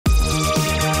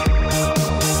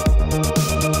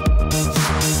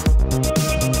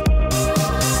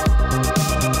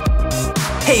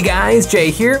Hey guys,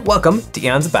 Jay here. Welcome to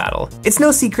Eons of Battle. It's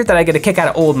no secret that I get a kick out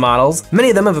of old models.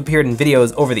 Many of them have appeared in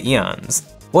videos over the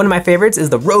eons. One of my favorites is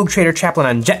the Rogue Trader Chaplain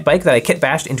on Jet Bike that I kit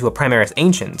bashed into a Primaris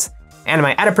Ancient. And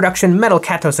my out-of-production Metal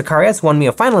Kato Sicarius won me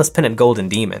a finalist pin at Golden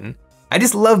Demon. I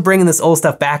just love bringing this old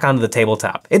stuff back onto the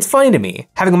tabletop. It's funny to me,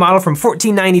 having a model from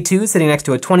 1492 sitting next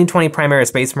to a 2020 Primaris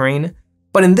Space Marine.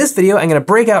 But in this video, I'm gonna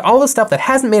break out all the stuff that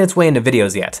hasn't made its way into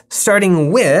videos yet,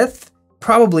 starting with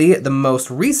probably the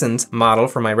most recent model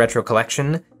for my retro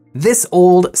collection, this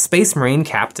old Space Marine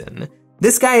Captain.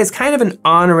 This guy is kind of an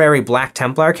honorary Black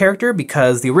Templar character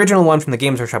because the original one from the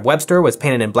Games Workshop web store was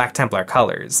painted in Black Templar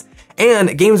colors.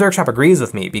 And Games Workshop agrees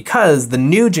with me because the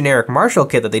new generic Martial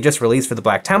kit that they just released for the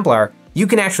Black Templar, you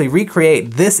can actually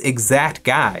recreate this exact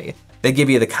guy. They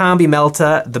give you the combi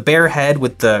melta, the bear head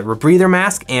with the rebreather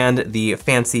mask, and the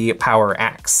fancy power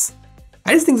axe.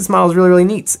 I just think this model is really, really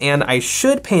neat, and I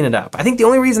should paint it up. I think the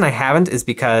only reason I haven't is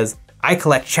because I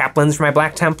collect chaplains for my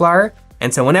Black Templar,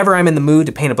 and so whenever I'm in the mood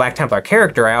to paint a Black Templar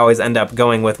character, I always end up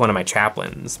going with one of my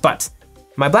chaplains. But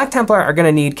my Black Templar are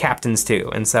gonna need captains too,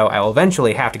 and so I will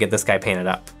eventually have to get this guy painted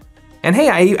up. And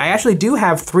hey, I actually do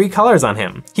have 3 colors on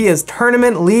him. He is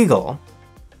tournament legal.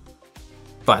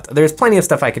 But there's plenty of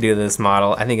stuff I could do to this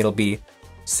model. I think it'll be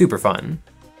super fun.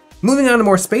 Moving on to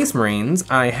more Space Marines,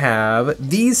 I have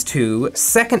these 2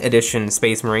 2nd edition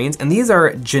Space Marines, and these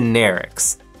are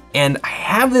generics. And I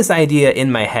have this idea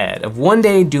in my head of one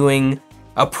day doing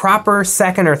a proper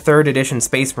 2nd or 3rd edition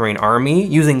Space Marine army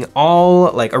using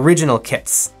all like original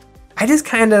kits. I just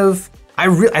kind of,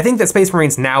 I think that Space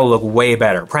Marines now look way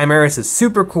better. Primaris is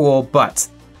super cool, but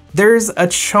there's a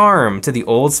charm to the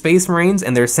old Space Marines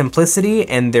and their simplicity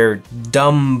and their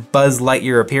dumb Buzz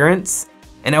Lightyear appearance.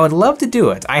 And I would love to do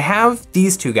it. I have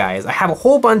these 2 guys. I have a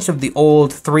whole bunch of the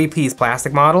old 3-piece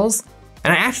plastic models,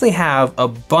 and I actually have a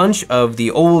bunch of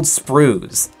the old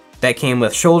sprues that came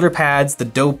with shoulder pads, the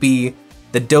dopey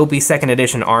 2nd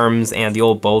edition arms, and the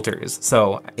old bolters.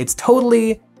 So it's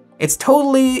totally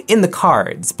in the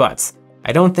cards, but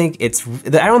I don't think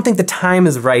the time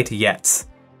is right yet.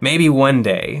 Maybe one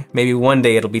day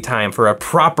it'll be time for a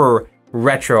proper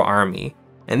retro army.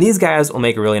 And these guys will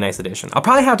make a really nice addition. I'll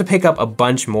probably have to pick up a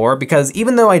bunch more because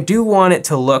even though I do want it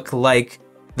to look like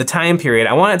the time period,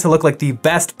 I want it to look like the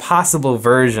best possible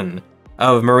version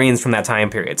of Marines from that time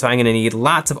period. So I'm gonna need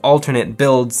lots of alternate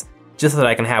builds just so that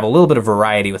I can have a little bit of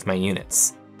variety with my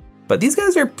units. But these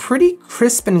guys are pretty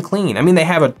crisp and clean. I mean, they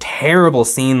have a terrible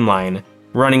seam line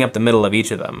running up the middle of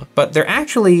each of them, but they're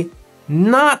actually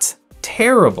not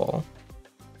terrible.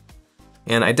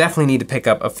 And I definitely need to pick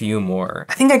up a few more.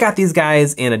 I think I got these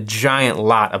guys in a giant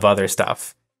lot of other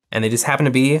stuff, and they just happen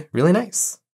to be really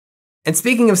nice. And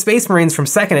speaking of Space Marines from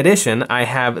 2nd edition, I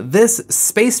have this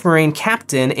Space Marine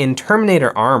Captain in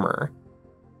Terminator armor.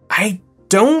 I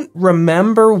don't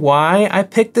remember why I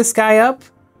picked this guy up.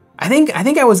 I think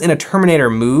I was in a Terminator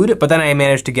mood, but then I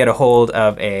managed to get a hold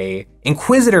of a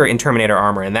Inquisitor in Terminator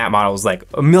armor, and that model was like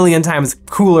a million times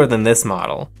cooler than this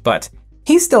model. But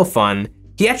he's still fun.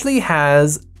 He actually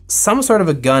has some sort of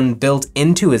a gun built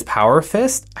into his power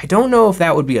fist. I don't know if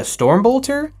that would be a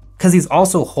Stormbolter, because he's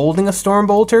also holding a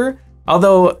Stormbolter.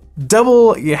 Although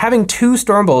having 2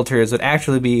 Stormbolters would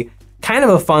actually be kind of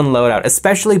a fun loadout,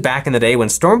 especially back in the day when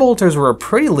Stormbolters were a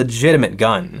pretty legitimate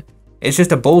gun. It's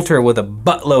just a bolter with a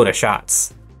buttload of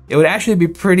shots. It would actually be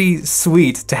pretty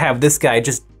sweet to have this guy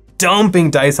just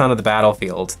dumping dice onto the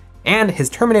battlefield. And his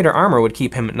Terminator armor would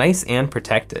keep him nice and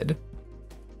protected.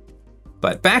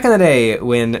 But back in the day,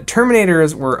 when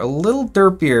Terminators were a little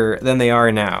derpier than they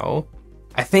are now,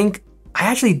 I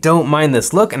actually don't mind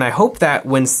this look, and I hope that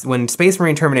when Space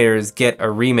Marine Terminators get a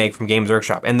remake from Games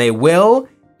Workshop, and they will,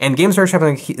 and Games Workshop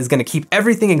is gonna keep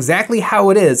everything exactly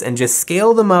how it is and just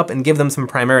scale them up and give them some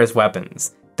Primaris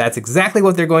weapons. That's exactly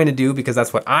what they're going to do because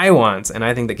that's what I want, and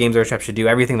I think that Games Workshop should do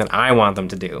everything that I want them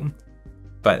to do.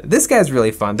 But this guy's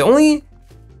really fun.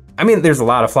 I mean, there's a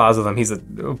lot of flaws with him. He's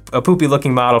a poopy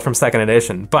looking model from 2nd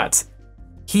edition, but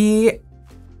he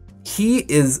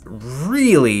is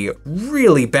really,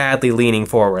 really badly leaning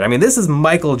forward. I mean, this is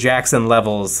Michael Jackson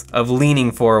levels of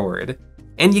leaning forward.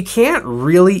 And you can't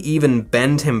really even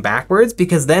bend him backwards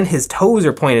because then his toes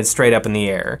are pointed straight up in the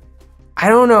air. I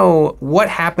don't know what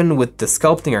happened with the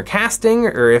sculpting or casting,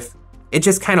 or if it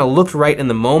just kind of looked right in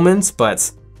the moment,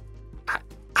 but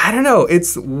I don't know,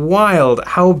 it's wild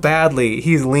how badly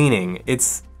he's leaning.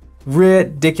 It's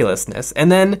ridiculousness.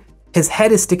 And then his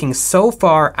head is sticking so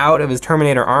far out of his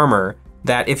Terminator armor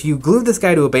that if you glue this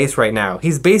guy to a base right now,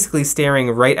 he's basically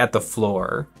staring right at the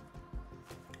floor.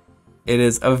 It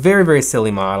is a very, very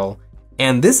silly model.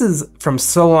 And this is from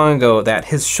so long ago that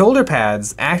his shoulder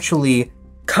pads actually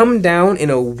come down in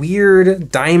a weird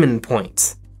diamond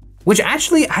point, which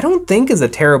actually I don't think is a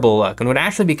terrible look and would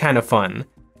actually be kind of fun.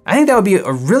 I think that would be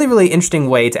a really, really interesting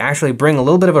way to actually bring a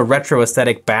little bit of a retro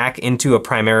aesthetic back into a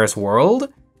Primaris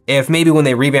world. If maybe when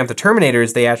they revamp the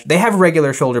Terminators, they have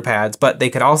regular shoulder pads, but they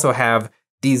could also have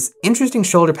these interesting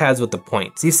shoulder pads with the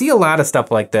points. You see a lot of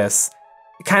stuff like this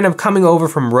kind of coming over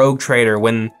from Rogue Trader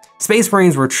when Space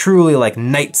Marines were truly like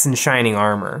knights in shining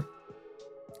armor.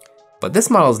 But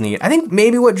this model's neat. I think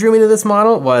maybe what drew me to this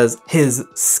model was his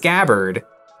scabbard,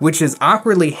 which is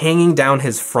awkwardly hanging down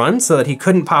his front so that he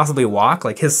couldn't possibly walk.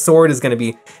 Like his sword is gonna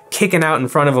be kicking out in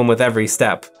front of him with every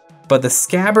step. But the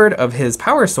scabbard of his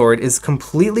power sword is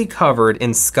completely covered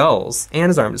in skulls, and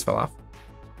his arm just fell off.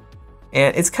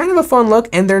 And it's kind of a fun look,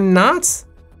 and they're not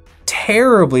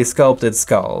terribly sculpted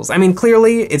skulls. I mean,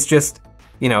 clearly it's just,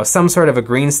 you know, some sort of a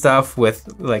green stuff with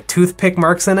like toothpick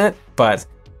marks in it, but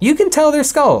you can tell they're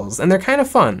skulls, and they're kind of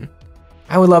fun.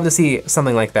 I would love to see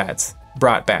something like that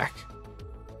brought back.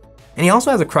 And he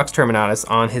also has a Crux Terminatus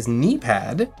on his knee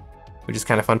pad, which is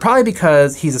kind of fun, probably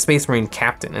because he's a Space Marine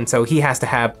captain, and so he has to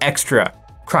have extra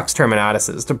Crux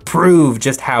Terminatuses to prove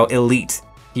just how elite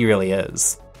he really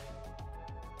is.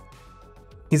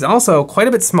 He's also quite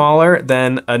a bit smaller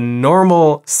than a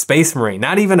normal Space Marine,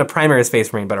 not even a primary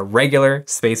Space Marine, but a regular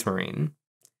Space Marine.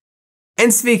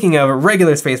 And speaking of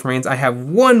regular Space Marines, I have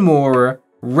one more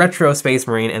retro Space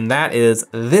Marine, and that is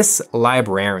this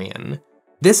Librarian.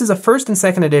 This is a 1st and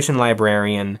 2nd edition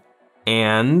Librarian,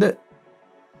 and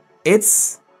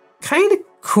it's kind of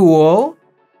cool.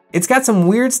 It's got some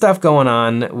weird stuff going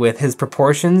on with his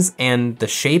proportions and the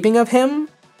shaping of him,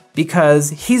 because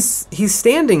he's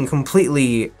standing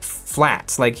completely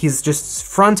flat, like he's just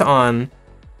front on,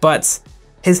 but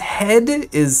his head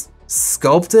is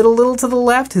sculpted a little to the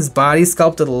left, his body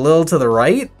sculpted a little to the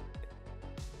right.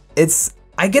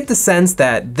 I get the sense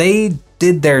that they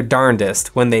did their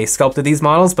darndest when they sculpted these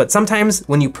models, but sometimes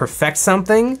when you perfect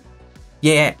something,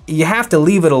 yeah, you have to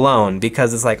leave it alone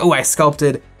because it's like, oh, I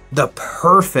sculpted the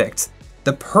perfect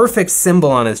symbol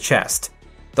on his chest.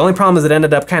 The only problem is it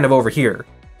ended up kind of over here,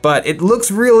 but it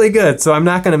looks really good, so I'm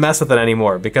not gonna mess with it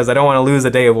anymore because I don't wanna lose a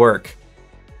day of work.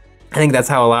 I think that's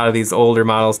how a lot of these older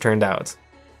models turned out.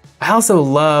 I also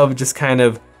love just kind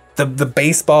of the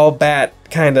baseball bat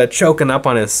kind of choking up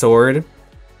on his sword.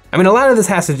 I mean, a lot of this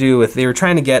has to do with they were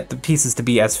trying to get the pieces to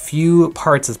be as few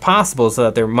parts as possible so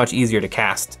that they're much easier to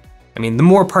cast. I mean, the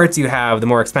more parts you have, the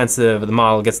more expensive the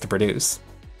model gets to produce.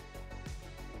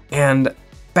 And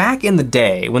back in the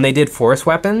day, when they did force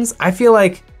weapons, I feel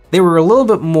like they were a little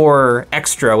bit more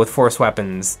extra with force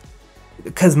weapons.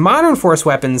 Because modern force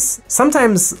weapons,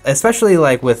 sometimes, especially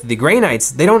like with the Grey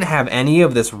Knights, they don't have any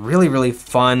of this really, really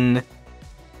fun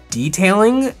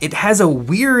detailing. It has a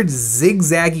weird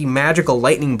zigzaggy magical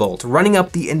lightning bolt running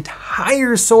up the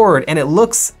entire sword, and it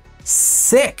looks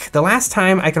sick. The last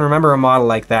time I can remember a model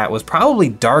like that was probably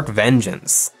Dark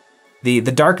Vengeance. The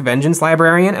Dark Vengeance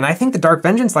Librarian, and I think the Dark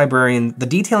Vengeance Librarian, the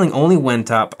detailing only went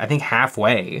up, I think,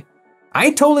 halfway.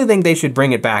 I totally think they should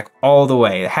bring it back all the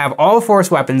way. Have all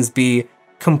force weapons be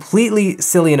completely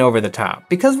silly and over the top,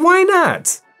 because why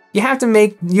not? You have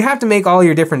to make all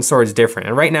your different swords different.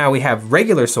 And right now we have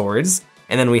regular swords,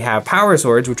 and then we have power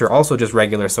swords, which are also just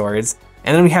regular swords,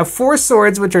 and then we have force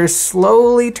swords, which are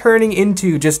slowly turning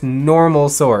into just normal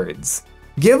swords.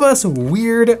 Give us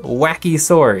weird, wacky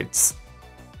swords.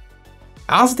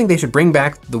 I also think they should bring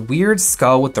back the weird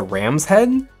skull with the ram's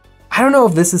head. I don't know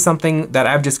if this is something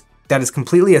that that has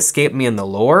completely escaped me in the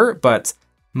lore, but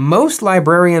most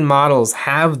Librarian models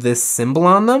have this symbol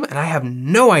on them, and I have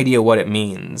no idea what it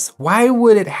means. Why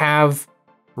would it have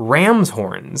ram's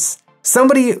horns?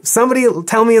 Somebody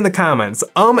tell me in the comments.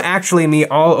 Actually me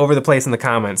all over the place in the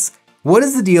comments. What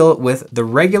is the deal with the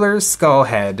regular skull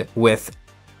head with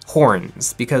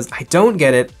horns? Because I don't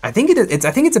get it. I think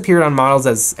it's appeared on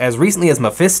models as recently as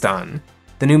Mephiston,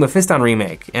 the new Mephiston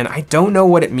remake, and I don't know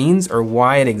what it means or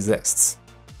why it exists.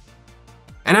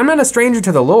 And I'm not a stranger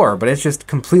to the lore, but it's just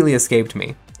completely escaped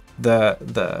me.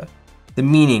 The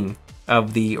meaning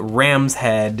of the ram's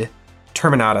head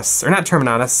Terminatus, or not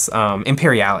Terminatus,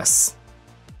 Imperialis.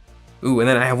 Ooh, and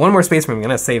then I have one more Space Marine, I'm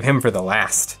gonna save him for the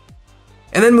last.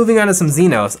 And then moving on to some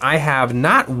Xenos, I have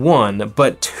not one,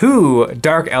 but 2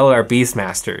 Dark Eldar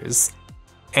Beastmasters.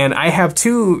 And I have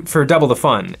 2 for double the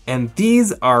fun, and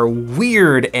these are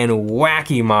weird and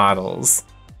wacky models.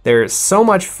 They're so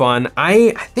much fun.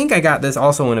 I think I got this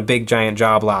also in a big giant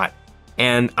job lot.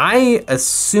 And I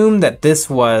assume that this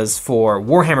was for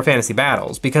Warhammer Fantasy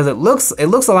Battles because it looks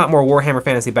a lot more Warhammer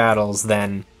Fantasy Battles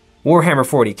than Warhammer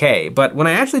 40k. But when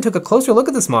I actually took a closer look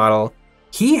at this model,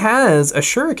 he has a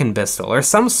shuriken pistol or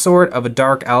some sort of a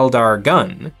Dark Eldar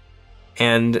gun.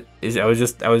 And I was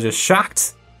just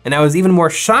shocked. And I was even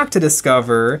more shocked to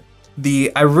discover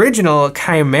the original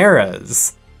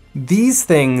chimeras. These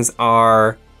things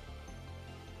are,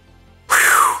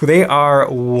 they are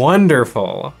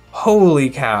wonderful. Holy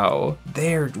cow.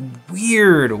 They're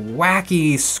weird,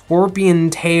 wacky,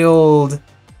 scorpion-tailed,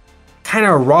 kind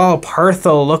of raw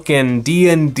Partho looking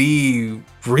D&D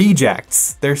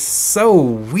rejects. They're so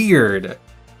weird.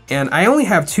 And I only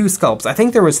have 2 sculpts. I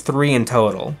think there was 3 in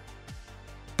total.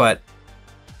 But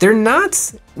they're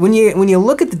not, when you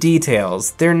look at the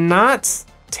details, they're not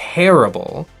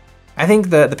terrible. I think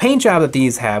the paint job that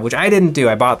these have, which I didn't do,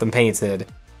 I bought them painted,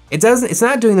 it's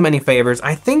not doing them any favors.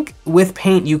 I think with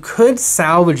paint, you could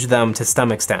salvage them to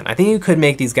some extent. I think you could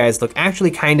make these guys look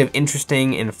actually kind of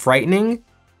interesting and frightening,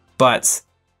 but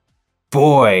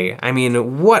boy, I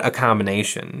mean, what a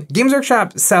combination. Games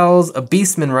Workshop sells a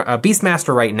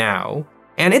Beastmaster right now,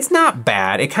 and it's not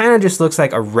bad. It kind of just looks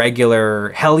like a regular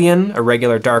Hellion, a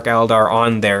regular Dark Eldar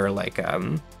on their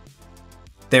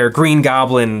their Green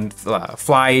Goblin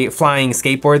flying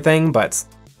skateboard thing, but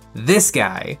this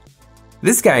guy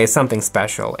is something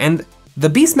special. And the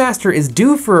Beastmaster is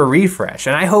due for a refresh,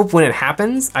 and I hope when it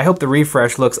happens, I hope the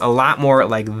refresh looks a lot more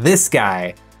like this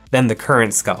guy than the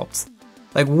current sculpt.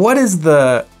 Like, what was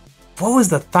the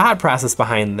thought process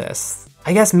behind this?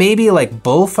 I guess maybe like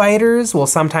bullfighters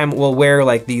will wear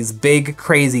like these big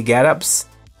crazy getups.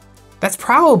 That's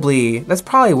probably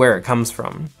where it comes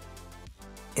from.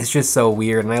 It's just so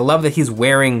weird, and I love that he's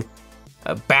wearing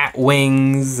bat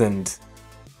wings and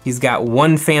he's got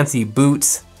one fancy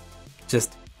boot.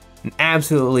 Just an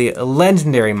absolutely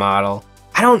legendary model.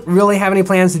 I don't really have any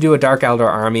plans to do a Dark Eldar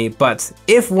army, but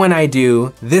when I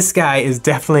do, this guy is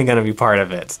definitely gonna be part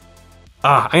of it.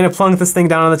 I'm gonna plunk this thing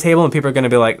down on the table and people are gonna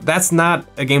be like, that's not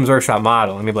a Games Workshop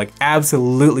model. And I'm gonna be like,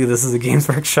 absolutely, this is a Games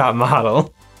Workshop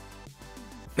model.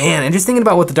 Man, and just thinking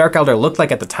about what the Dark Eldar looked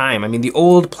like at the time. I mean, the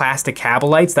old plastic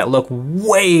Cabalites that look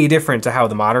way different to how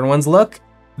the modern ones look.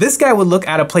 This guy would look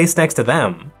out of place next to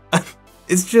them.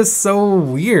 It's just so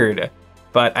weird,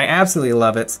 but I absolutely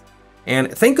love it.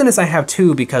 And thank goodness I have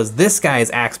 2 because this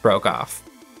guy's axe broke off.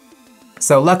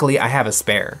 So luckily I have a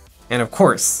spare. And of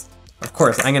course,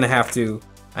 I'm gonna have to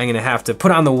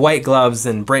put on the white gloves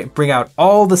and bring out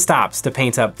all the stops to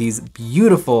paint up these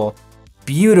beautiful,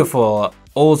 beautiful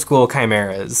old school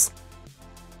chimeras.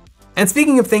 And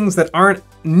speaking of things that aren't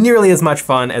nearly as much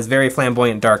fun as very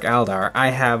flamboyant Dark Eldar, I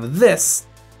have this,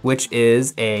 which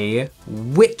is a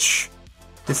witch.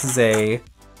 This is a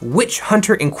Witch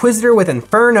Hunter Inquisitor with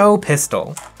Inferno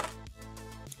pistol.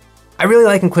 I really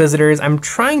like Inquisitors. I'm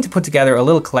trying to put together a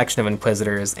little collection of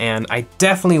Inquisitors, and I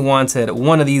definitely wanted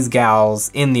one of these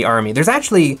gals in the army. There's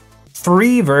actually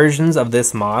 3 versions of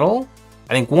this model.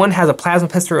 I think one has a plasma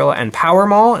pistol and power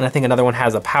maul, and I think another one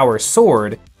has a power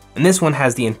sword, and this one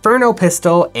has the Inferno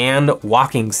pistol and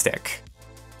walking stick,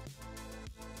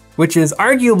 which is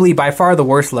arguably by far the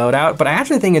worst loadout, but I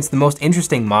actually think it's the most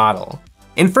interesting model.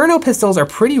 Inferno pistols are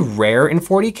pretty rare in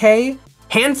 40k.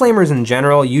 Hand flamers in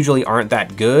general usually aren't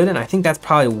that good, and I think that's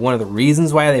probably one of the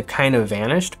reasons why they've kind of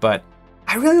vanished, but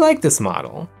I really like this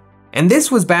model. And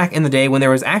this was back in the day when there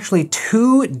was actually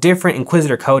 2 different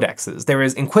Inquisitor codexes. There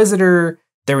was Inquisitor,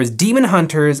 there was Demon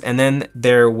Hunters, and then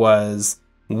there was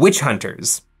Witch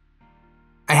Hunters.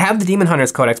 I have the Demon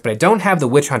Hunters codex, but I don't have the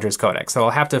Witch Hunters codex, so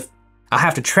I'll have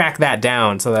to track that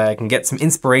down so that I can get some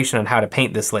inspiration on how to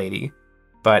paint this lady.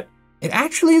 But it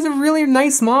actually is a really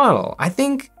nice model. I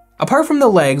think, apart from the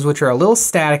legs, which are a little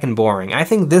static and boring, I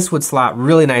think this would slot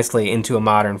really nicely into a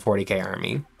modern 40k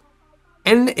army.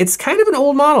 And it's kind of an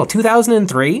old model,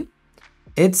 2003.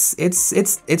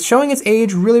 It's showing its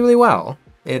age really, really well.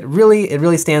 It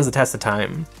really stands the test of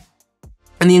time.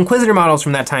 And the Inquisitor models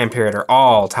from that time period are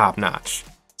all top notch.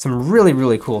 Some really,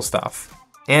 really cool stuff.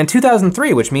 And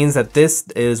 2003, which means that this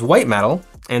is white metal,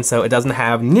 and so it doesn't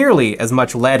have nearly as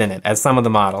much lead in it as some of the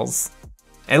models.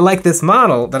 And like this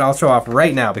model that I'll show off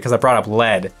right now because I brought up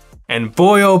lead. And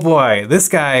boy, oh boy, this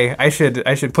guy, I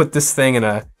should put this thing in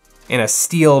a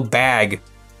steel bag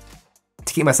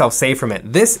to keep myself safe from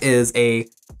it. This is a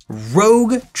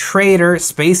Rogue Trader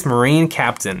Space Marine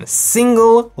Captain,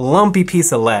 single lumpy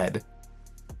piece of lead.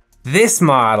 This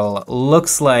model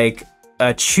looks like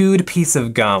a chewed piece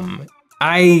of gum.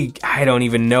 I don't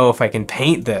even know if I can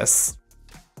paint this.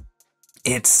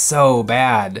 It's so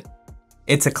bad.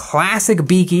 It's a classic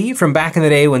Beaky from back in the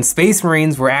day when Space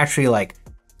Marines were actually like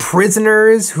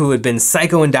prisoners who had been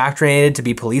psycho-indoctrinated to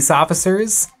be police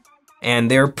officers,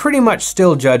 and they're pretty much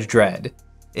still Judge Dredd.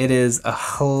 It is a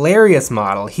hilarious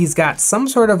model. He's got some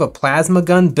sort of a plasma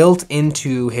gun built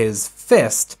into his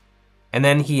fist, and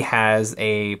then he has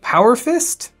a power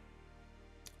fist.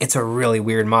 It's a really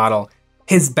weird model.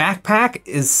 His backpack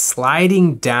is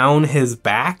sliding down his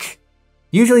back.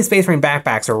 Usually Space Marine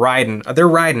backpacks are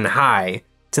riding high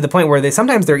to the point where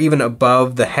sometimes they're even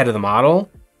above the head of the model.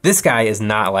 This guy is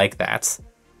not like that.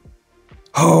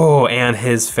 Oh, and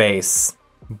his face.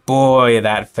 Boy,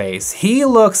 that face. He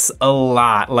looks a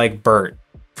lot like Bert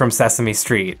from Sesame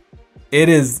Street. It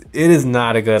is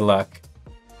not a good look.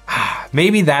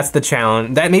 Maybe that's the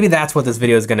challenge. Maybe that's what this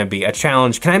video is gonna be, a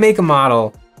challenge. Can I make a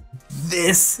model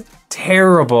this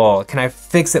terrible? Can I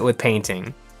fix it with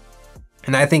painting?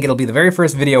 And I think it'll be the very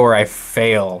first video where I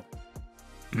fail.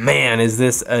 Man, is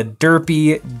this a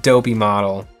derpy, dopey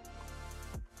model.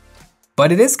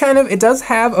 But it does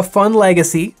have a fun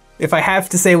legacy. If I have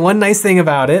to say one nice thing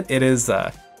about it, it is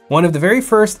one of the very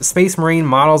first Space Marine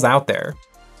models out there.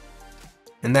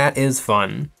 And that is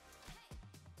fun.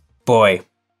 Boy.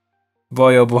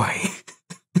 Boy, oh boy.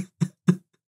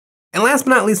 And last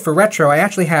but not least for retro, I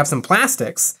actually have some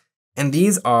plastics. And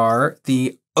these are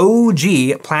the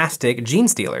OG plastic Gene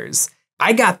Stealers.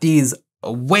 I got these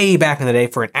way back in the day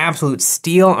for an absolute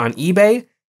steal on eBay.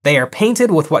 They are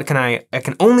painted with what I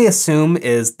can only assume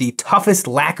is the toughest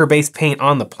lacquer-based paint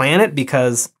on the planet,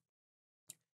 because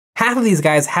half of these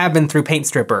guys have been through Paint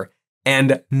Stripper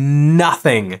and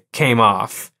nothing came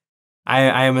off.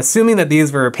 I am assuming that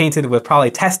these were painted with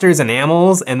probably Testors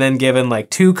enamels and then given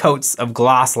like 2 coats of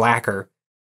gloss lacquer.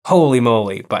 Holy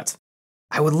moly, but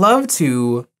I would love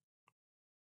to,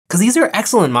 because these are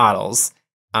excellent models.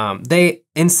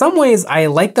 In some ways, I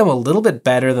like them a little bit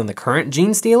better than the current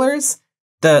Gene Stealers.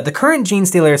 The current Gene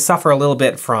Stealers suffer a little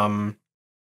bit from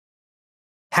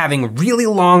having really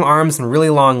long arms and really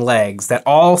long legs that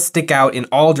all stick out in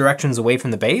all directions away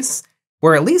from the base,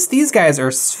 where at least these guys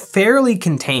are fairly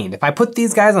contained. If I put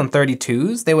these guys on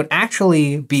 32s, they would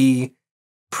actually be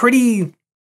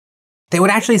they would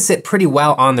actually sit pretty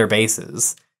well on their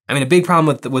bases. I mean, a big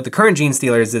problem with the current Gene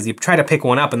Stealers is you try to pick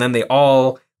one up and then they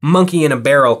all monkey in a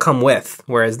barrel come with,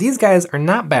 whereas these guys are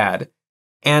not bad.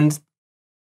 And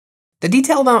the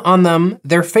detail on them,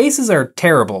 their faces are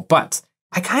terrible, but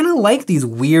I kind of like these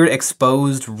weird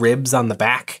exposed ribs on the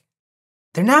back.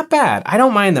 They're not bad. I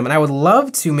don't mind them, and I would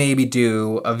love to maybe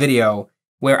do a video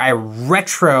where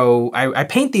I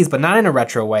paint these, but not in a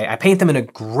retro way. I paint them in a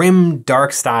grim,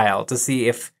 dark style to see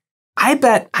if, I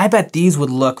bet these would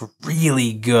look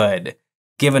really good.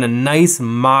 Given a nice,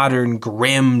 modern,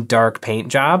 grim, dark paint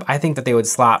job, I think that they would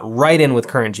slot right in with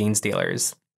current Gene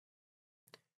Stealers.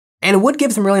 And it would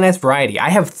give some really nice variety. I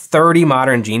have 30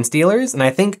 modern Gene Stealers, and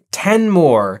I think 10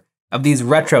 more of these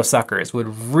retro suckers would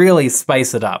really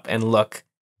spice it up and look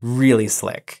really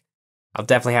slick. I'll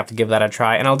definitely have to give that a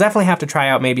try, and I'll definitely have to try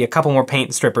out maybe a couple more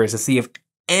paint strippers to see if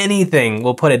anything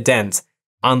will put a dent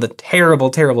on the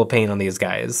terrible, terrible paint on these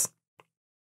guys.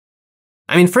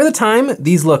 I mean, for the time,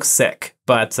 these look sick,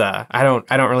 but I don't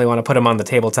really want to put them on the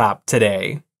tabletop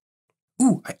today.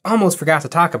 Ooh, I almost forgot to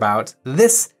talk about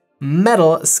this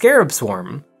metal Scarab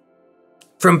Swarm.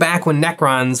 From back when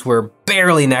Necrons were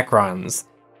barely Necrons.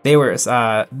 They were,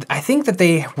 I think that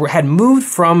they had moved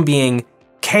from being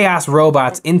Chaos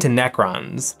robots into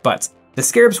Necrons, but the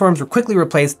Scarab Swarms were quickly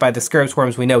replaced by the Scarab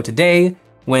Swarms we know today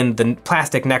when the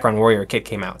plastic Necron Warrior kit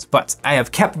came out. But I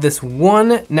have kept this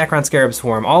one Necron Scarab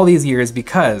Swarm all these years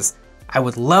because I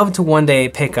would love to one day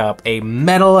pick up a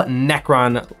metal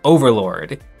Necron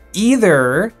Overlord.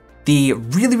 Either the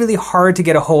really, really hard to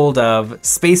get a hold of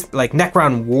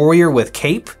Necron Warrior with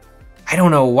cape. I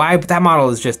don't know why, but that model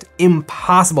is just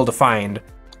impossible to find.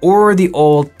 Or the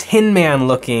old Tin Man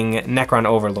looking Necron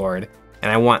Overlord.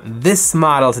 And I want this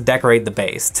model to decorate the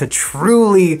base, to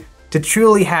truly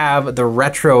have the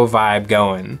retro vibe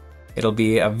going. It'll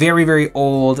be a very, very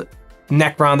old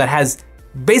Necron that has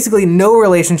basically no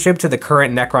relationship to the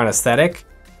current Necron aesthetic.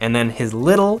 And then his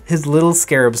little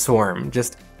Scarab Swarm,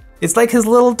 it's like his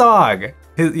little dog.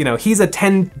 He's a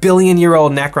 10 billion year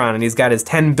old Necron and he's got his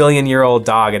 10 billion year old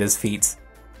dog at his feet.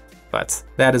 But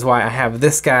that is why I have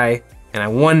this guy,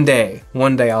 and one day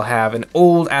I'll have an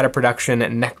old out of production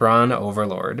Necron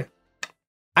Overlord.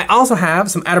 I also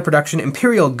have some out of production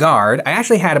Imperial Guard. I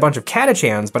actually had a bunch of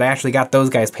Catachans, but I actually got those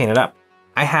guys painted up.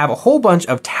 I have a whole bunch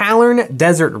of Talon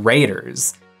Desert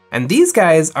Raiders, and these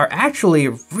guys are actually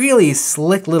really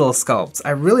slick little sculpts.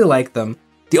 I really like them.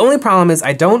 The only problem is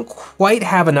I don't quite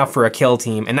have enough for a kill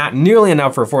team and not nearly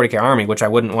enough for a 40k army, which I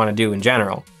wouldn't want to do in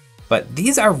general. But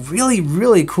these are really,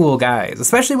 really cool guys,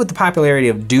 especially with the popularity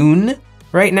of Dune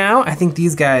right now. I think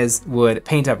these guys would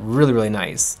paint up really, really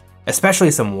nice.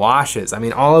 especially some washes. I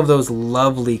mean, all of those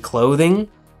lovely clothing,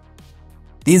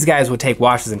 these guys would take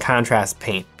washes and contrast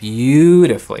paint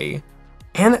beautifully.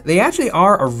 And they actually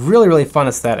are a really, really fun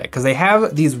aesthetic because they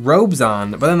have these robes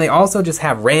on, but then they also just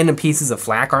have random pieces of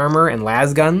flak armor and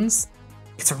las guns.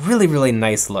 It's a really, really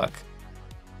nice look.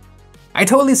 I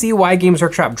totally see why Games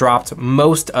Workshop dropped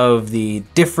most of the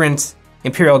different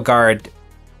Imperial Guard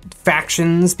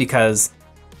factions because,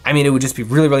 I mean, it would just be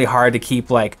really, really hard to keep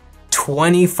like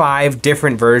 25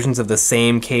 different versions of the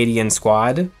same Cadian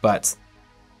squad, but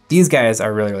these guys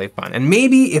are really, really fun. And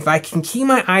maybe if I can keep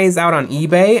my eyes out on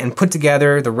eBay and put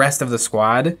together the rest of the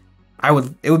squad,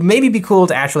 it would maybe be cool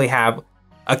to actually have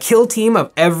a kill team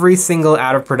of every single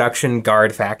out of production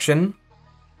Guard faction.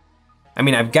 I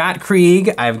mean, I've got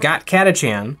Krieg, I've got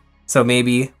Catachan, so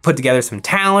maybe put together some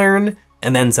Talern,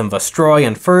 and then some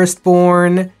Vostroyan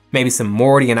Firstborn, maybe some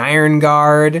Mordian Iron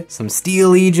Guard, some Steel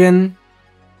Legion.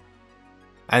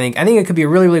 I think it could be a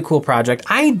really, really cool project.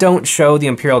 I don't show the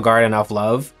Imperial Guard enough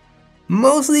love,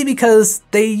 mostly because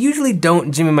they usually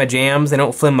don't jimmy my jams, they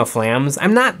don't flim my flams.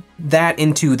 I'm not that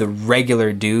into the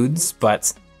regular dudes,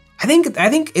 but I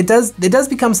think it does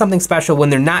become something special when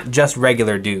they're not just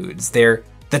regular dudes. They're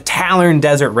the Talern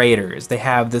Desert Raiders. They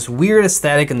have this weird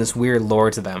aesthetic and this weird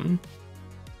lore to them.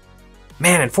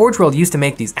 Man, and Forge World used to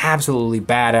make these absolutely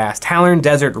badass Talern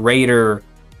Desert Raider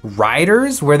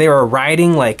riders where they were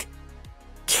riding like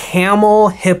camel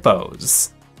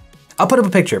hippos. I'll put up a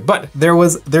picture, but there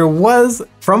was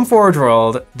from Forge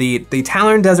World the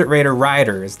Talern Desert Raider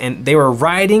riders, and they were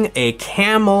riding a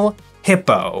camel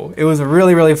hippo. It was a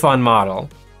really, really fun model,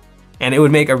 and it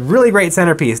would make a really great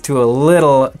centerpiece to a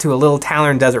little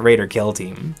Talern Desert Raider kill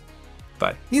team.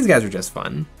 But these guys are just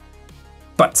fun.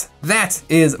 But that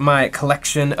is my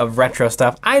collection of retro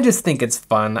stuff. I just think it's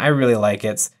fun. I really like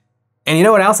it. And you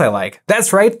know what else I like?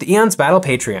 That's right, the Eons Battle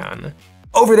Patreon.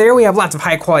 Over there, we have lots of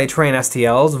high quality terrain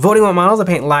STLs, voting what models I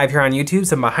paint live here on YouTube,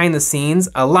 some behind the scenes,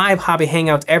 a live hobby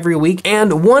hangout every week,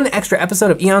 and one extra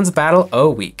episode of Eons Battle a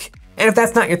week. And if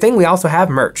that's not your thing, we also have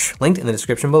merch, linked in the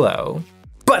description below.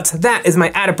 But that is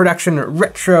my out of production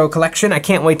retro collection. I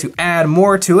can't wait to add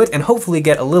more to it and hopefully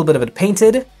get a little bit of it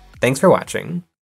painted. Thanks for watching.